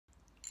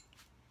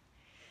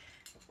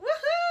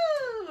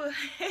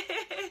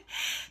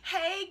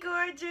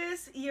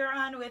gorgeous. You're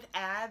on with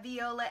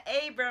Abiola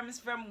Abrams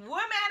from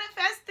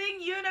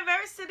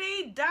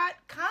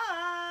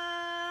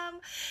WoManifestingUniversity.com.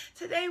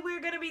 Today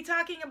we're going to be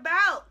talking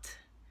about,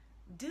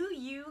 do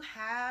you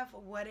have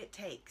what it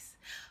takes?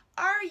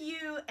 Are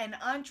you an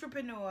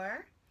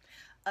entrepreneur,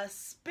 a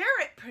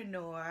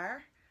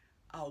spiritpreneur,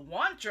 a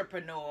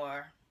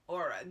wantrepreneur,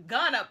 or a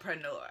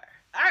gunapreneur?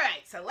 All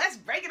right, so let's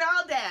break it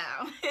all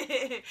down.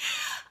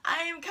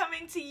 I am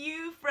coming to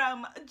you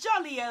from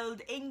jolly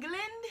old England.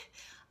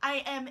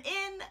 I am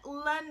in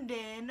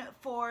London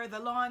for the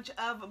launch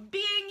of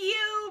Being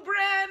You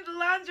brand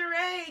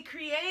lingerie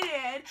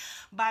created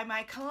by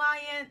my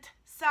client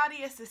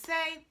Sadia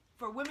Sasay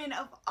for women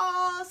of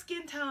all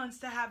skin tones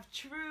to have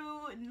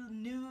true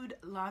nude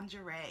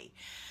lingerie.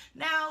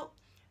 Now,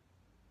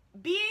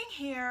 being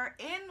here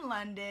in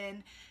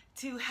London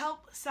to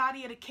help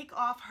Sadia to kick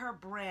off her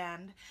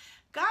brand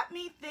got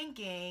me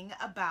thinking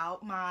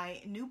about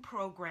my new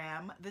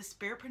program, the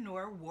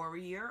Spiritpreneur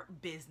Warrior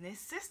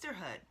Business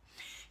Sisterhood.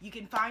 You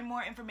can find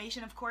more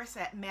information, of course,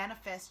 at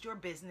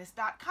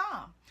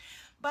manifestyourbusiness.com.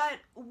 But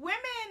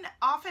women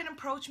often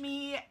approach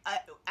me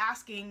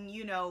asking,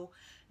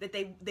 that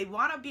they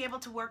want to be able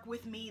to work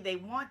with me. They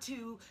want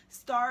to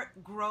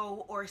start,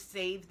 grow, or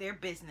save their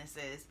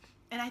businesses.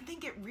 And I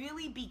think it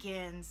really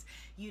begins,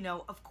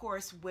 of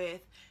course,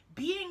 with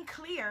being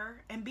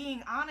clear and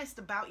being honest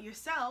about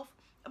yourself,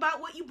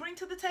 about what you bring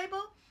to the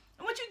table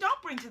and what you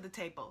don't bring to the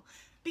table.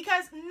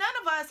 Because none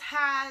of us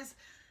has,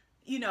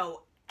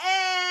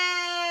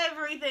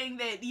 everything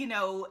that,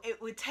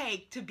 it would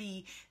take to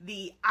be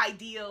the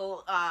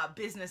ideal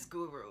business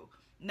guru.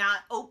 Not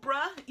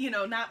Oprah,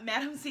 not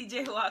Madam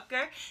C.J.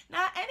 Walker,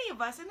 not any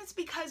of us. And it's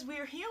because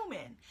we're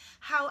human.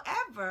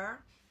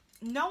 However,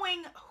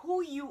 knowing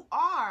who you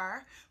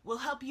are will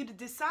help you to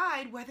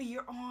decide whether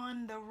you're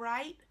on the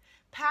right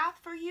path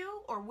for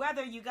you or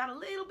whether you got a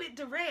little bit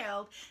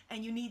derailed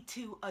and you need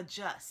to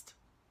adjust.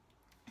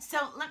 So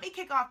let me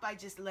kick off by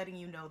just letting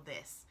you know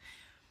this.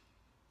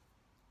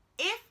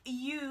 If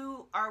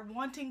you are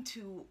wanting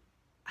to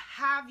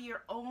have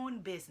your own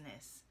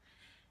business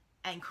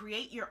and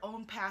create your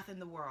own path in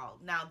the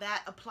world, now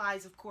that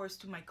applies, of course,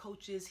 to my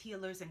coaches,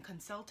 healers, and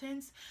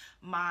consultants,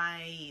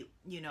 my,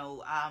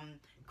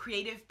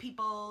 creative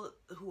people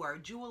who are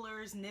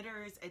jewelers,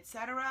 knitters,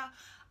 etc.,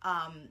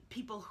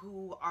 people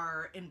who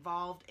are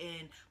involved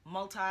in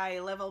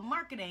multi-level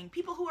marketing,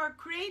 people who are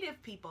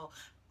creative people,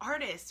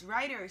 artists,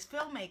 writers,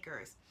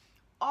 filmmakers.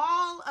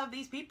 All of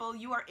these people,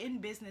 you are in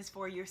business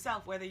for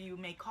yourself, whether you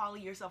may call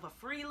yourself a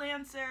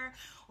freelancer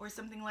or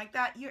something like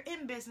that. You're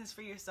in business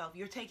for yourself.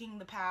 You're taking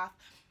the path,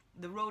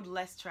 the road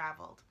less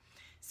traveled.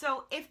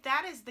 So if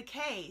that is the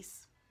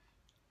case,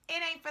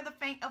 it ain't for the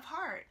faint of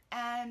heart.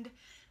 And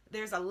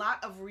there's a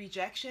lot of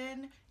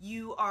rejection.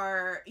 You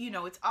are,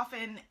 it's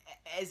often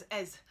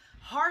as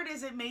hard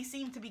as it may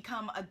seem to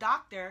become a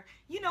doctor,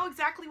 you know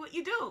exactly what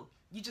you do.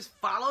 You just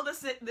follow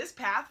this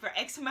path for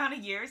X amount of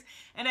years,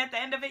 and at the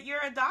end of it,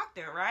 you're a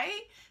doctor,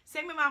 right?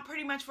 Same amount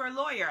pretty much for a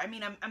lawyer. I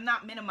mean, I'm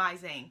not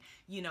minimizing,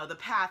 the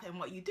path and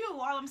what you do.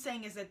 All I'm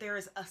saying is that there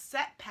is a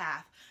set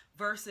path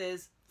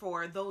versus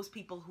for those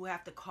people who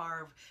have to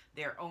carve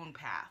their own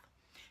path.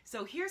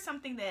 So here's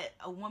something that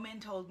a woman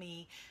told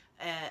me,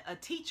 a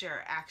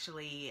teacher,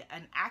 actually,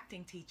 an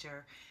acting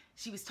teacher.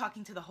 She was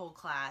talking to the whole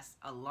class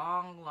a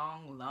long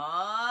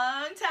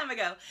time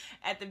ago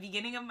at the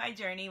beginning of my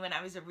journey when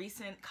I was a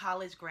recent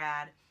college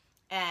grad.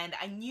 And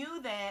I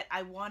knew that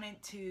I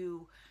wanted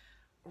to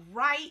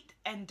write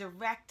and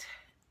direct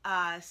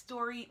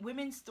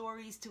women's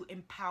stories to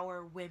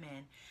empower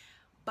women.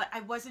 But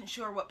I wasn't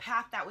sure what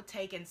path that would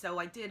take, and so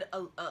I did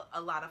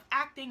a lot of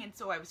acting, and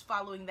so I was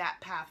following that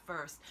path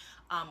first,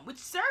 which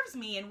serves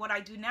me in what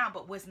I do now,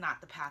 but was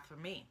not the path for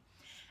me.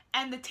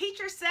 And the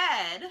teacher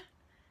said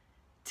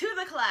to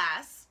the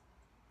class,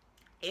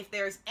 if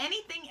there's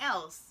anything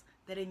else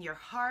that in your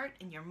heart,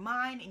 in your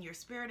mind, in your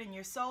spirit, in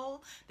your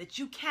soul that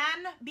you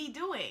can be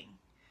doing,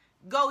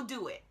 go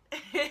do it.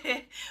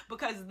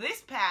 Because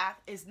this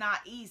path is not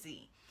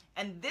easy.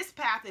 And this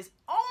path is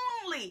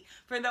only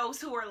for those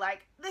who are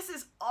like, this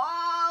is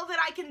all that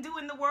I can do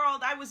in the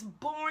world. I was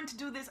born to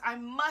do this. I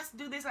must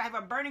do this. I have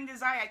a burning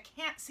desire. I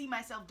can't see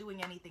myself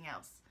doing anything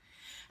else.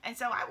 And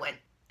so I went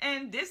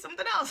and did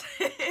something else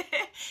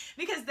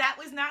because that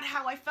was not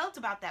how I felt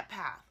about that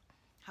path.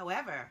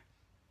 However,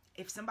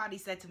 if somebody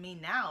said to me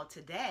now,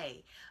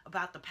 today,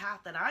 about the path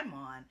that I'm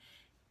on,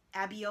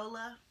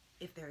 Abiola,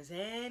 if there's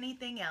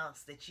anything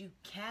else that you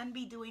can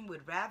be doing,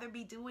 would rather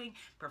be doing,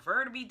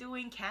 prefer to be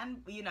doing,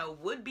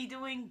 would be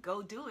doing,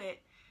 go do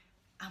it.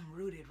 I'm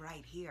rooted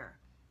right here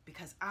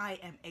because I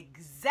am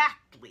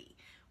exactly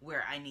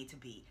where I need to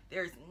be.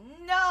 There's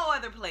no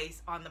other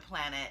place on the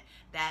planet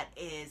that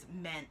is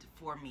meant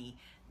for me,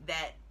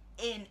 that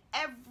in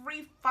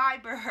every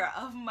fiber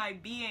of my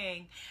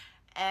being,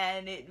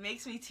 and it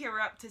makes me tear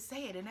up to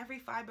say it, in every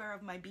fiber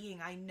of my being,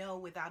 I know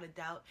without a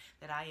doubt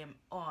that I am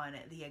on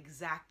the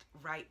exact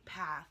right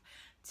path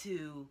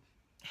to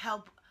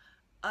help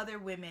other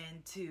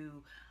women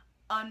to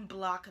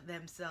unblock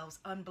themselves,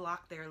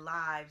 unblock their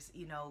lives,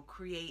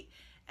 create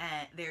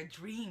and their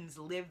dreams,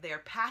 live their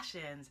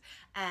passions,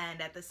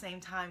 and at the same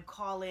time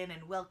call in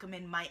and welcome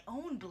in my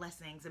own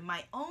blessings and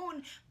my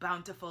own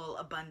bountiful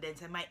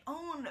abundance and my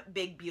own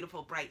big,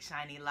 beautiful, bright,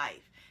 shiny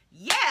life.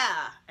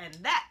 Yeah, and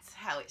that's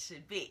how it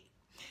should be.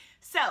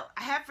 So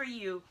I have for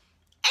you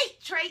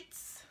 8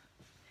 traits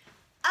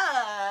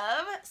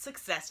of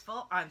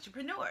successful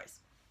entrepreneurs.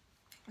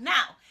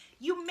 Now,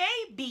 you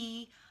may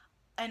be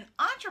an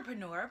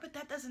entrepreneur, but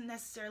that doesn't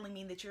necessarily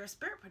mean that you're a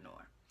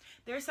spiritpreneur.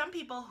 There are some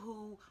people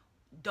who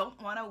don't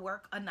want to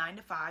work a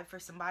 9-to-5 for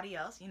somebody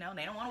else. You know,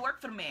 they don't want to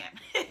work for the man.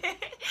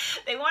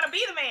 They want to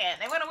be the man.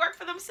 They want to work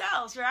for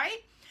themselves, right?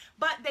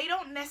 But they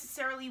don't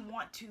necessarily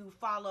want to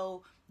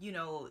follow, you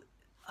know,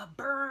 a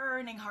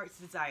burning heart's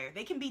desire.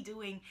 They can be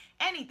doing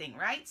anything,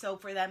 right? So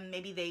for them,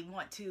 maybe they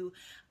want to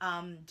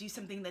do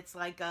something that's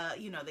like,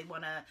 you know, they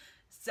want to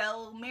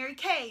sell Mary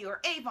Kay or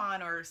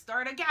Avon or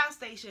start a gas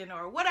station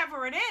or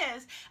whatever it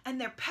is, and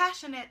they're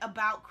passionate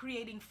about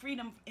creating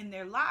freedom in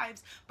their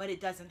lives, but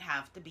it doesn't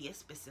have to be a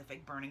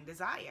specific burning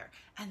desire.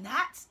 And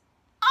that's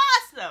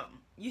awesome.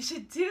 You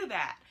should do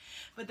that.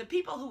 But the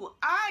people who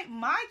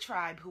my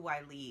tribe who I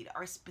lead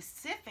are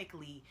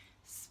specifically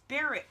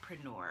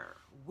spiritpreneur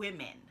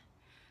women.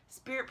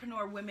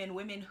 Spiritpreneur women,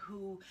 women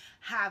who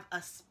have a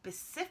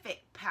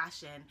specific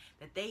passion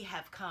that they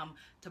have come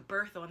to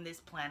birth on this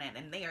planet,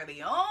 and they are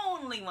the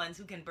only ones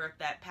who can birth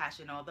that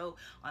passion, although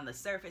on the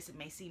surface it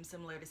may seem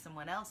similar to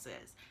someone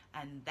else's.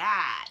 And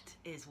that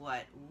is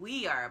what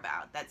we are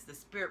about. That's the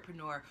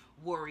Spiritpreneur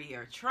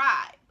Warrior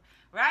Tribe,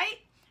 right?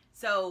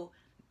 So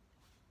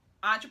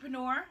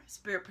entrepreneur,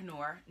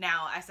 spiritpreneur.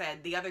 Now, I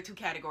said the other 2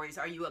 categories.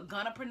 Are you a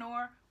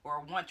gunapreneur or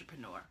a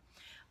wantrepreneur?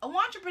 A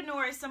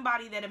wantrepreneur is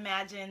somebody that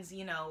imagines,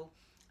 you know,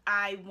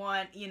 I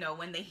want, you know,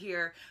 when they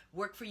hear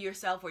work for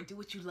yourself or do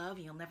what you love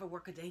and you'll never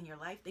work a day in your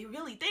life, they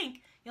really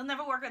think you'll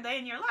never work a day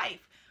in your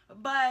life.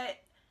 But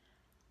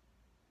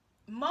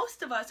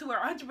most of us who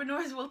are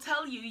entrepreneurs will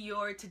tell you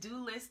your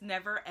to-do list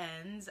never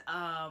ends.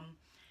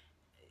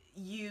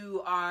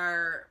 You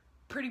are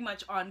pretty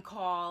much on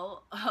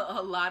call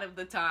a lot of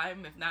the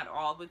time, if not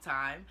all the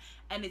time.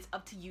 And it's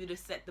up to you to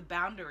set the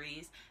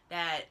boundaries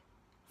that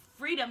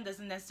freedom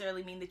doesn't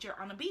necessarily mean that you're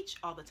on a beach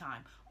all the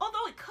time,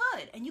 although it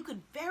could, and you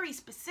could very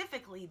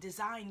specifically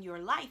design your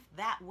life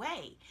that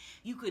way.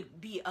 You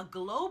could be a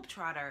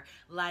globetrotter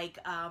like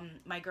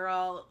my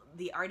girl,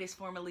 the artist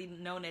formerly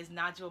known as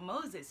Najwa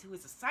Moses, who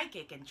is a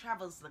psychic and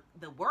travels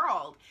the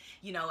world,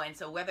 you know, and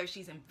so whether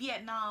she's in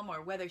Vietnam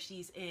or whether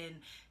she's in,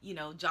 you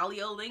know,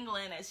 jolly old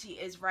England as she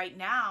is right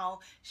now,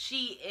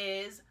 she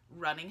is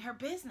running her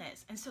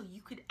business. And so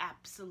you could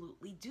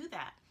absolutely do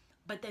that.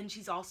 But then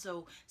she's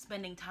also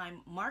spending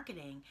time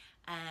marketing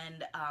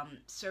and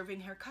serving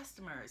her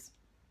customers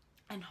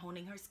and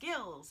honing her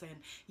skills and,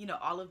 you know,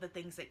 all of the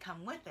things that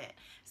come with it.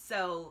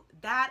 So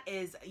that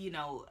is, you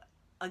know,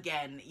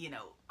 again, you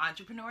know,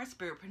 entrepreneur,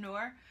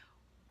 spiritpreneur.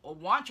 A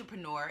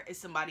wantrepreneur is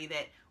somebody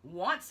that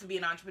wants to be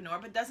an entrepreneur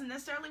but doesn't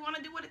necessarily want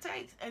to do what it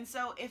takes. And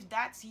so if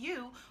that's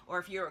you, or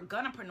if you're a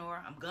gunapreneur,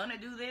 I'm gonna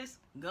do this,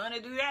 gonna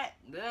do that,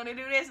 gonna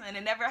do this, and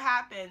it never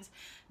happens,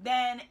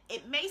 then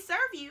it may serve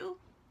you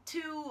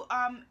to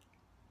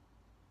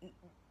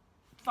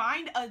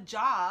find a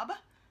job,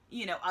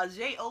 you know, a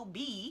job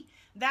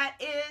that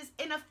is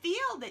in a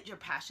field that you're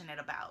passionate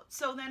about.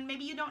 So then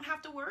maybe you don't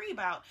have to worry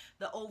about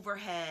the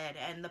overhead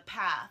and the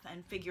path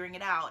and figuring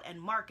it out and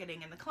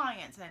marketing and the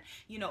clients and,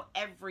 you know,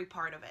 every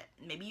part of it.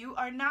 Maybe you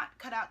are not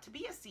cut out to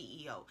be a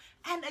CEO.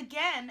 And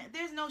again,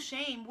 there's no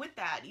shame with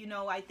that. You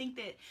know, I think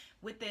that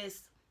with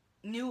this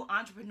new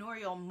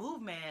entrepreneurial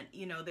movement,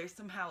 you know, there's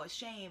somehow a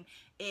shame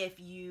if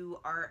you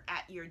are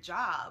at your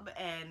job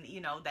and, you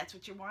know, that's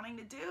what you're wanting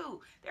to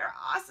do. There are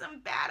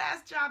awesome,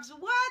 badass jobs.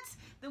 What?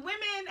 The women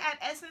at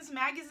Essence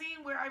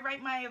Magazine, where I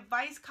write my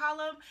advice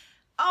column,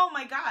 oh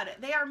my God,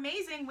 they are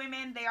amazing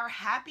women. They are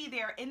happy.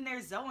 They are in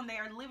their zone. They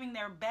are living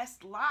their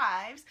best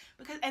lives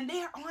and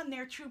they are on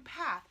their true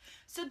path.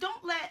 So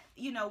don't let,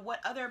 you know, what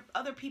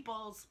other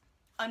people's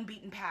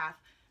unbeaten path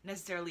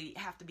necessarily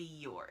have to be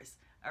yours.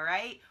 All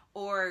right?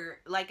 Or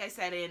like I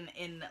said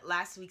in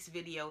last week's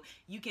video,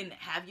 you can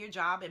have your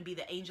job and be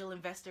the angel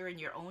investor in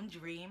your own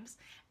dreams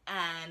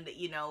and,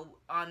 you know,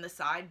 on the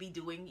side be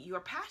doing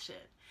your passion.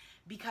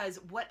 Because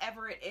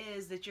whatever it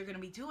is that you're going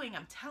to be doing,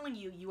 I'm telling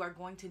you, you are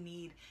going to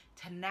need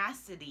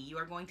tenacity. You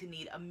are going to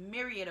need a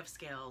myriad of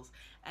skills.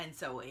 And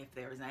so if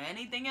there's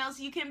anything else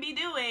you can be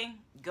doing,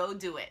 go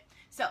do it.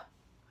 So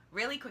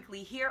really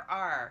quickly, here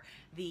are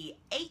the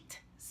 8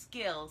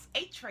 skills,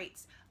 8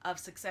 traits of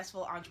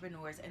successful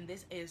entrepreneurs, and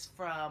this is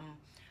from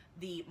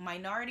the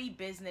Minority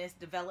Business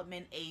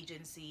Development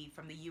Agency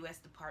from the U.S.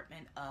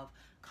 Department of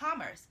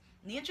Commerce.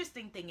 And the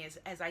interesting thing is,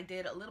 as I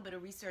did a little bit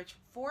of research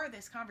for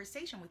this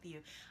conversation with you,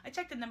 I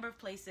checked a number of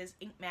places,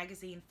 Inc.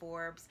 Magazine,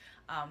 Forbes,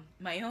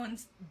 my own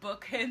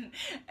book, and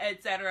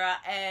etc.,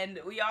 and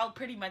we all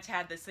pretty much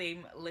had the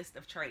same list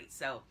of traits,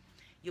 so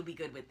you'll be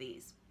good with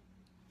these.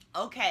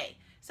 Okay,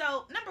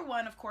 So, number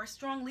one, of course,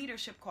 strong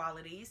leadership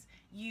qualities.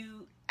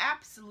 You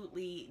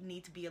absolutely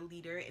need to be a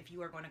leader if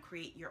you are going to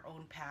create your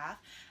own path.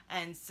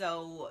 And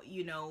so,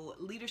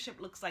 leadership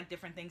looks like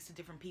different things to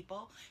different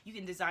people. You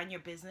can design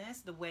your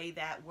business the way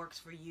that works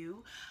for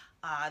you.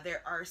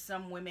 There are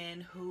some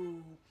women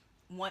who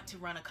want to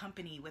run a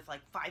company with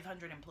like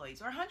 500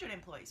 employees or 100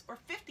 employees or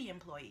 50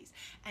 employees.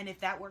 And if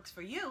that works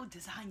for you,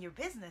 design your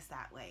business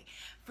that way.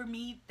 For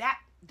me, that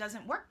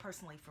doesn't work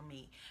personally for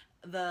me.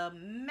 The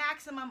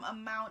maximum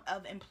amount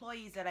of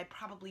employees that I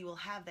probably will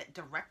have that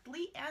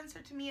directly answer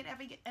to me at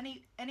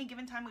any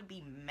given time would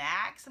be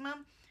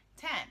maximum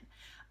 10.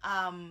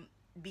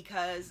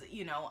 Because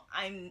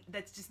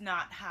that's just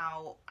not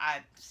how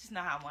I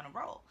want to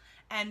roll.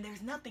 And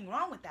there's nothing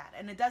wrong with that.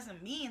 And it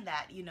doesn't mean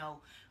that,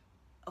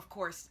 of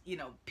course,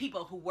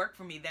 people who work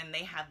for me, then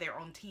they have their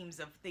own teams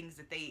of things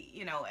that they,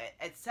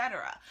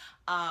 etc.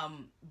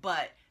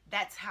 But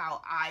that's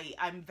how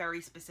I'm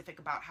very specific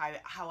about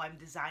how I'm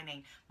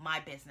designing my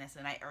business,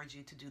 and I urge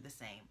you to do the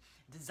same.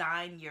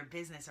 Design your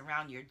business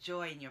around your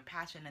joy and your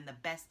passion and the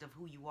best of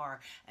who you are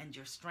and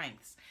your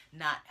strengths,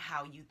 not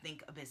how you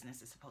think a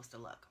business is supposed to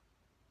look.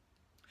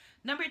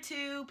 Number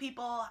two,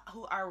 people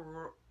who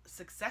are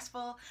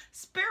successful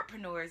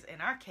spiritpreneurs,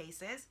 in our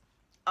cases,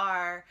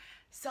 are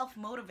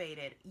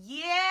self-motivated.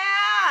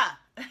 Yeah!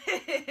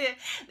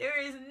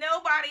 There is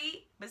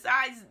nobody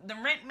besides the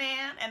rent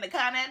man and the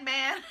Con Ed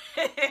man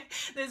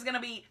that's going to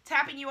be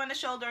tapping you on the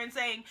shoulder and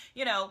saying,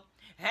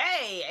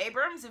 hey,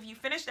 Abrams, have you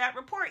finished that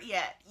report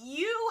yet?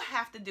 You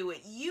have to do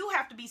it. You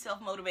have to be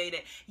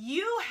self-motivated.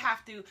 You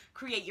have to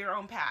create your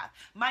own path.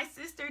 My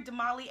sister,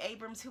 Damali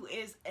Abrams, who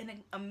is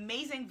an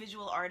amazing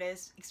visual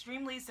artist,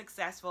 extremely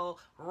successful,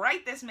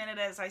 right this minute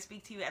as I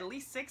speak to you, at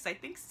least 6, I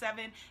think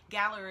 7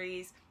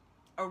 galleries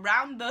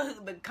around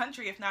the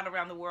country, if not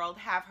around the world,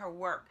 have her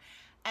work.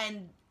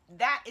 And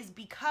that is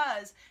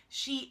because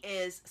she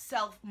is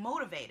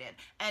self-motivated.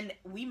 And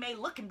we may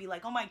look and be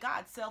like, oh my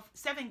God,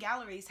 7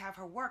 galleries have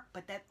her work,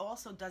 but that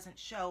also doesn't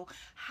show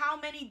how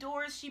many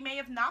doors she may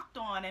have knocked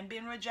on and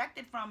been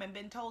rejected from and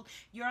been told,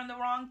 you're on the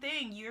wrong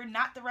thing, you're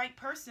not the right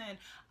person,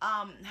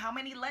 how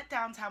many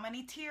letdowns, how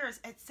many tears,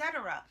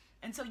 etc.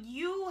 And so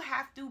you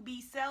have to be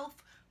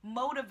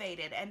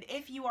self-motivated. And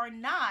if you are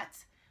not,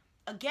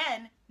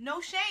 again, no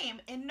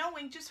shame in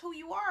knowing just who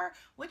you are,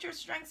 what your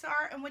strengths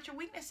are, and what your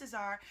weaknesses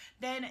are.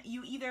 Then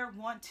you either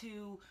want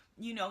to,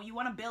 you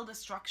want to build a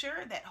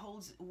structure that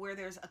holds where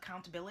there's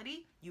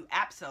accountability. You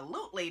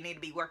absolutely need to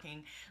be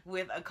working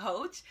with a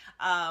coach,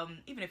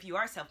 even if you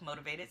are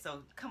self-motivated.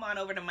 So come on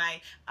over to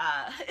my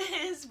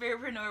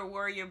Spiritpreneur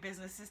Warrior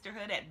Business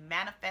Sisterhood at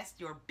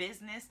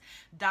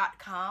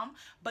manifestyourbusiness.com.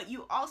 But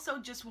you also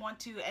just want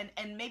to,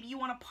 and maybe you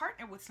want to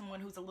partner with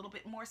someone who's a little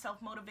bit more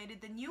self-motivated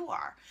than you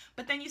are.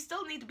 But then you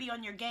still need to be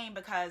on your game,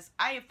 because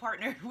I have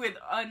partnered with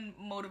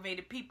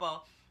unmotivated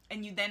people,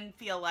 and you then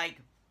feel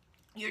like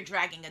you're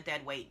dragging a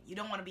dead weight. You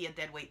don't want to be a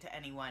dead weight to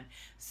anyone.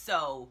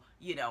 So,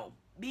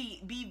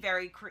 be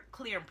very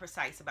clear and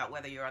precise about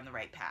whether you're on the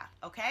right path.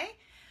 Okay?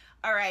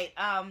 All right.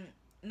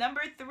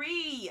 Number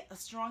 3, a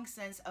strong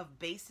sense of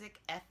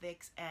basic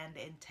ethics and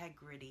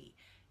integrity.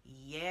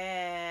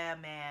 Yeah,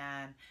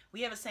 man.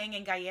 We have a saying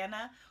in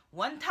Guyana,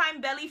 one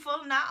time belly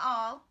full, not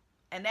all.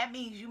 And that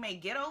means you may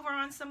get over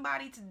on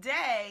somebody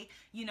today,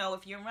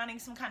 if you're running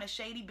some kind of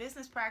shady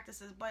business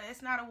practices, but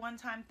it's not a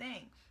one-time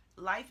thing.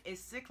 Life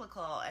is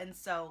cyclical. And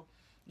so,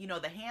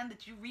 the hand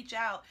that you reach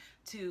out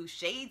to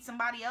shade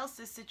somebody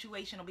else's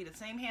situation will be the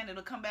same hand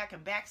that'll come back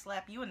and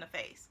backslap you in the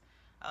face.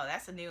 Oh,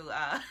 that's a new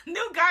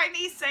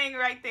Guyanese saying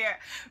right there.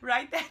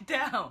 Write that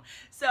down.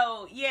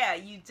 So, yeah,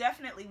 you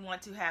definitely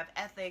want to have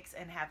ethics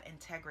and have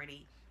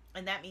integrity.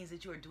 And that means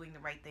that you are doing the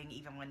right thing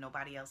even when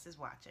nobody else is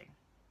watching.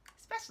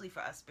 Especially for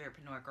us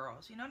spiritpreneur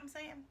girls. You know what I'm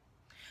saying?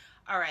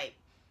 All right.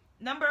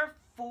 Number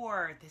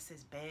 4, this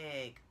is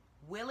big.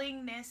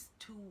 Willingness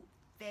to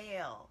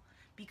fail.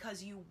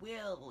 Because you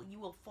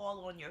will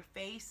fall on your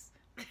face.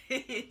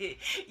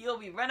 You'll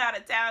be run out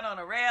of town on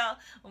a rail.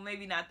 Well,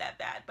 maybe not that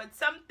bad. But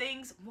some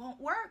things won't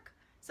work.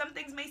 Some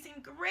things may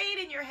seem great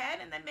in your head,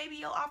 and then maybe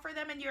you'll offer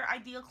them, and your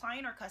ideal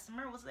client or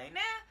customer will say, nah,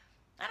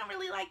 I don't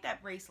really like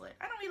that bracelet.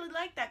 I don't really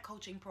like that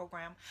coaching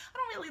program. I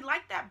don't really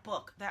like that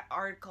book, that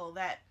article,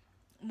 that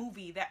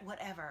movie, that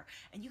whatever.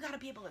 And you got to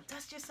be able to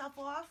dust yourself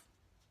off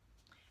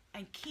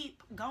and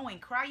keep going.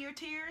 Cry your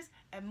tears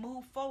and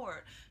move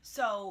forward.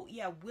 So,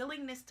 yeah,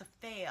 willingness to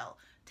fail,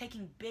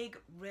 taking big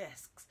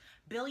risks.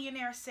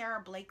 Billionaire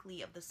Sarah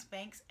Blakely of the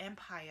Spanx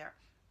Empire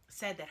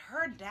said that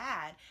her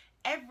dad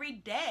every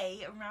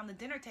day around the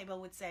dinner table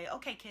would say,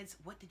 okay, kids,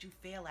 what did you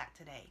fail at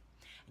today?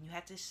 And you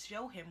had to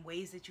show him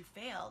ways that you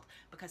failed,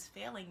 because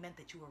failing meant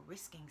that you were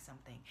risking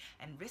something,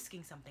 and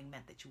risking something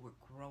meant that you were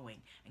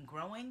growing, and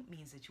growing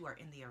means that you are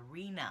in the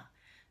arena.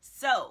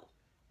 So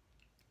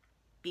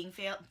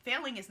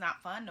failing is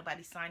not fun.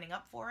 Nobody's signing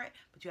up for it,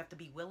 but you have to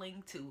be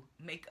willing to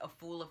make a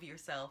fool of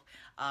yourself.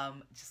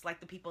 Just like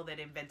the people that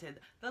invented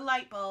the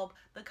light bulb,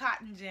 the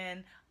cotton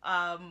gin,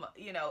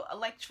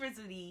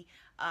 electricity,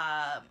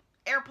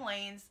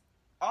 airplanes.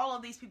 all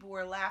of these people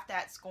were laughed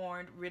at,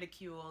 scorned,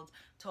 ridiculed,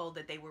 told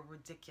that they were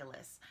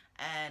ridiculous,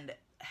 and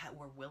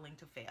were willing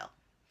to fail.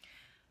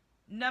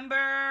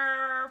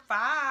 Number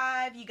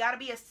 5, you got to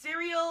be a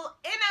serial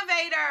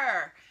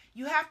innovator.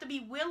 You have to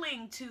be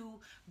willing to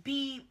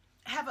be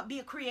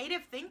a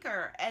creative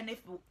thinker. And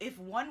if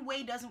one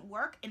way doesn't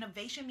work,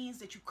 innovation means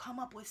that you come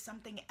up with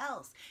something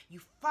else.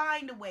 You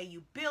find a way,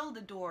 you build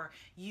a door,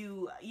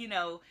 you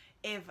know,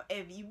 if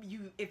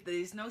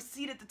there's no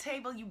seat at the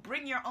table, you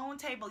bring your own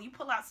table, you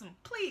pull out some,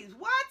 please,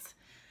 what?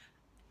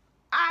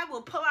 I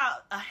will pull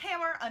out a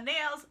hammer, a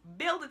nails,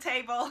 build a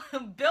table,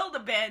 build a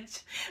bench,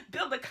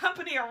 build a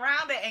company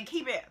around it, and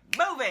keep it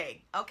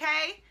moving,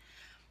 okay?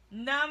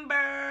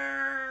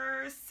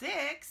 Number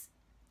 6,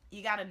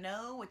 you got to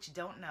know what you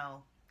don't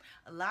know.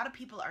 A lot of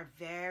people are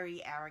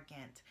very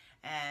arrogant,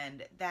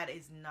 and that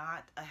is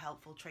not a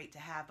helpful trait to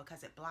have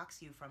because it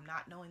blocks you from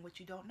not knowing what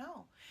you don't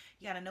know.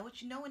 You got to know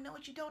what you know and know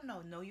what you don't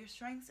know. Know your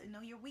strengths and know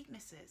your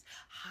weaknesses.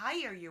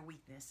 Hire your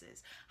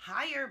weaknesses.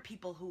 Hire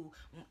people who,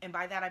 and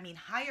by that I mean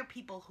hire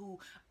people who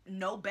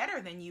know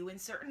better than you in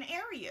certain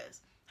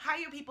areas.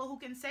 Hire people who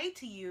can say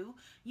to you,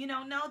 you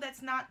know, no,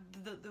 that's not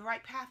the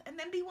right path, and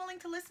then be willing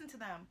to listen to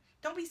them.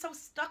 Don't be so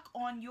stuck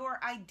on your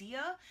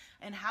idea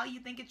and how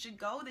you think it should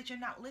go that you're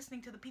not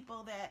listening to the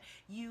people that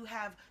you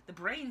have, the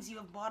brains you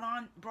have brought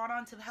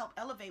on to help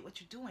elevate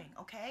what you're doing,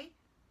 okay?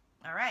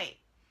 All right.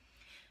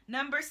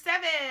 Number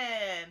 7,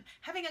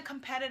 having a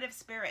competitive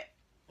spirit.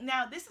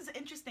 Now, this is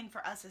interesting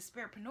for us as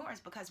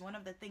spiritpreneurs because one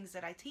of the things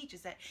that I teach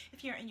is that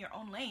if you're in your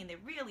own lane, there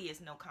really is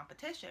no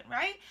competition,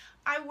 right?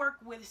 I work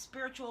with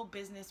spiritual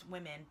business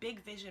women,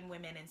 big vision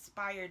women,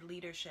 inspired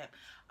leadership.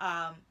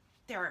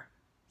 There are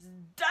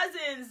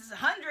dozens,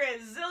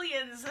 hundreds,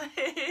 zillions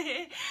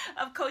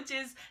of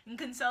coaches and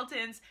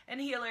consultants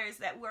and healers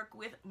that work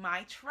with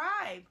my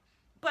tribe.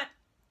 But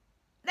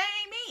they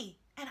ain't me,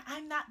 and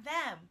I'm not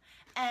them.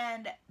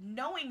 And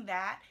knowing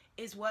that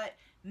is what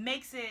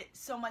makes it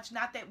so much,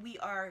 not that we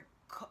are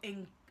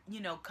in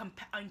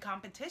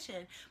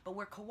competition, but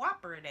we're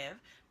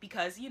cooperative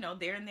because, you know,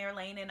 they're in their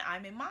lane and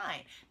I'm in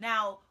mine.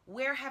 Now,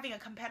 where having a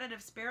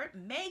competitive spirit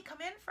may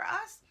come in for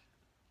us,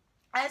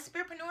 as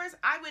spiritpreneurs,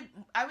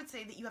 I would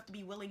say that you have to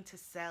be willing to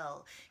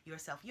sell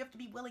yourself. You have to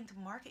be willing to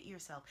market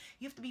yourself.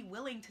 You have to be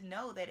willing to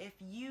know that if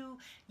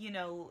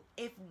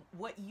if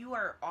what you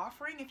are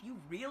offering, if you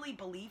really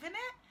believe in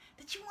it,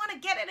 that you want to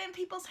get it in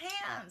people's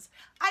hands.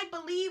 I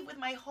believe with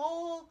my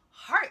whole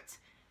heart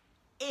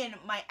in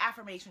my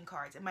affirmation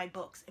cards, in my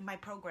books, in my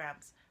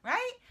programs,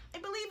 right? I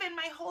believe in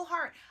my whole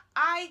heart.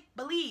 I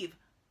believe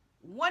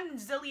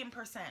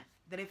 1,000,000,000%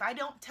 that if I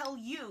don't tell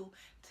you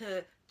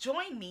to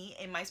join me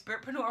in my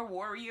Spiritpreneur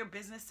Warrior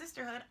Business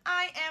Sisterhood,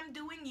 I am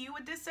doing you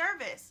a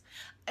disservice.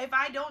 If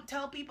I don't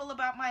tell people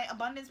about my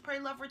Abundance, Pray,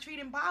 Love Retreat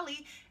in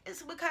Bali,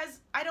 it's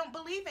because I don't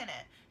believe in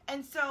it.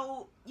 And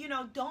so, you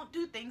know, don't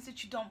do things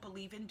that you don't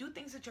believe in. Do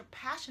things that you're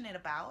passionate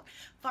about.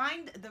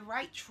 Find the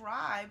right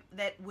tribe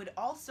that would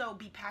also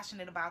be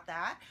passionate about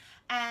that.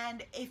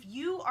 And if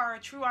you are a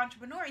true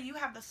entrepreneur, you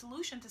have the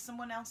solution to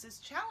someone else's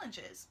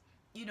challenges.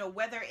 You know,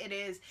 whether it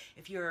is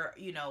if you're,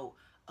 you know,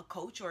 a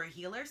coach or a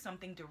healer,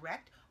 something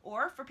direct,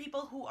 or for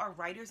people who are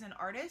writers and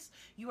artists,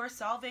 you are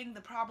solving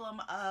the problem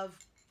of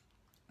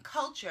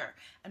culture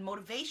and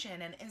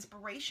motivation and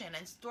inspiration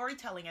and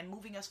storytelling and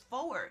moving us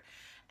forward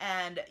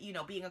and, you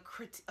know, being a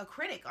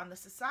critic on the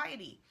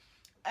society.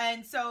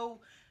 And so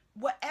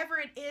whatever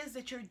it is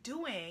that you're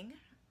doing,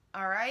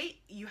 all right,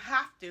 you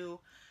have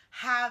to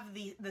have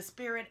the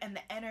spirit and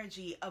the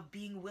energy of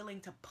being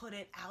willing to put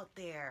it out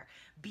there.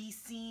 Be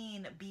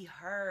seen, be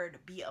heard,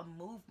 be a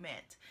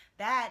movement.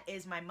 That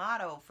is my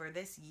motto for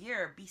this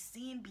year. Be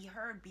seen, be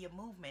heard, be a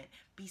movement.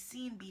 Be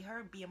seen, be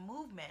heard, be a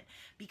movement.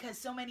 Because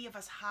so many of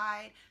us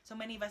hide. So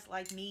many of us,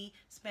 like me,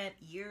 spent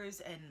years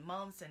and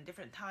months and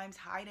different times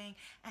hiding.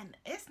 And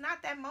it's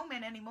not that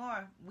moment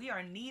anymore. We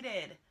are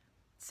needed.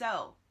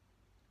 So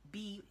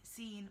be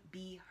seen,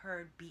 be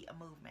heard, be a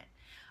movement.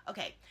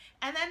 Okay,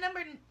 and then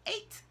number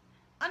 8,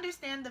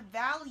 understand the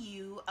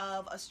value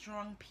of a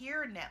strong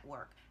peer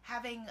network.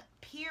 Having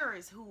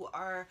peers who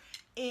are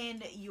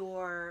in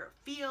your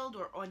field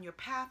or on your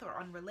path or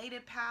on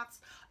related paths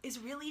is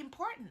really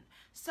important.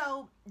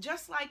 So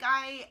just like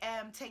I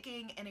am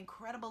taking an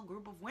incredible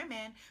group of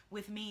women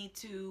with me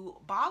to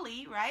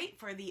Bali, right,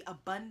 for the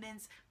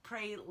Abundance,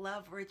 Pray,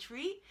 Love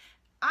Retreat,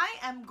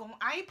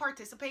 I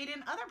participate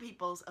in other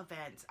people's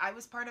events. I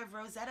was part of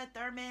Rosetta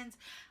Thurman's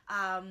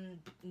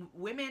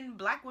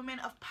Black Women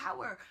of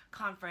Power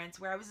conference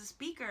where I was a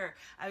speaker.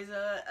 I was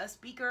a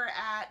speaker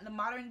at the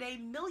Modern Day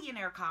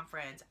Millionaire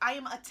Conference. I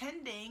am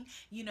attending,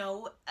 you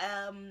know,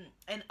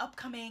 an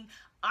upcoming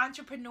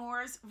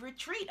entrepreneurs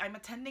retreat. I'm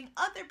attending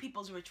other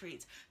people's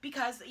retreats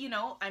because, you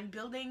know, I'm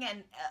building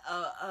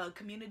a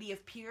community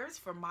of peers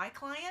for my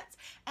clients,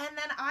 and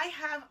then I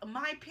have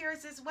my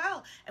peers as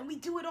well, and we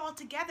do it all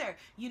together.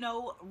 You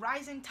know,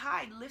 rising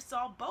tide lifts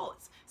all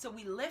boats. So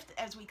we lift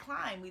as we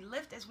climb, we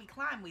lift as we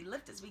climb, we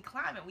lift as we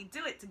climb, and we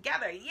do it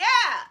together.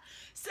 Yeah!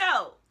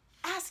 So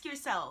ask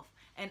yourself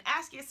in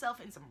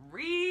some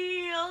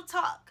real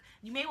talk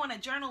You may want to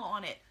journal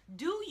on it.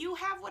 Do you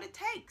have what it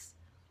takes?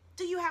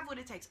 Do you have what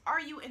it takes? Are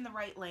you in the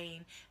right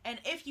lane? And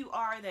if you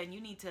are, then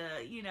you need to,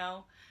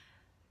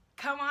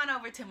 come on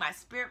over to my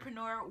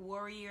Spiritpreneur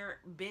Warrior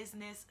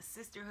Business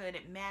Sisterhood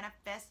at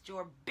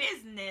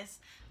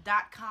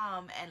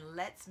manifestyourbusiness.com and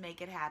let's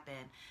make it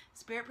happen.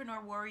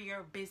 Spiritpreneur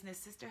Warrior Business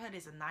Sisterhood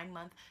is a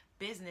 9-month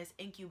business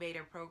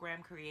incubator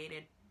program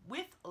created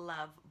with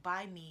love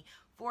by me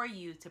for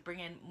you to bring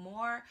in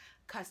more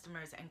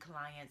customers and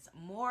clients,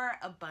 more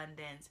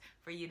abundance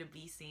for you to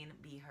be seen,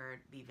 be heard,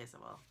 be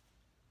visible.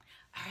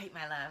 All right,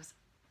 my loves.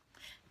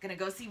 I'm going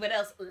to go see what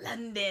else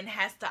London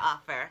has to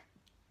offer.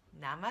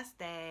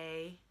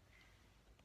 Namaste.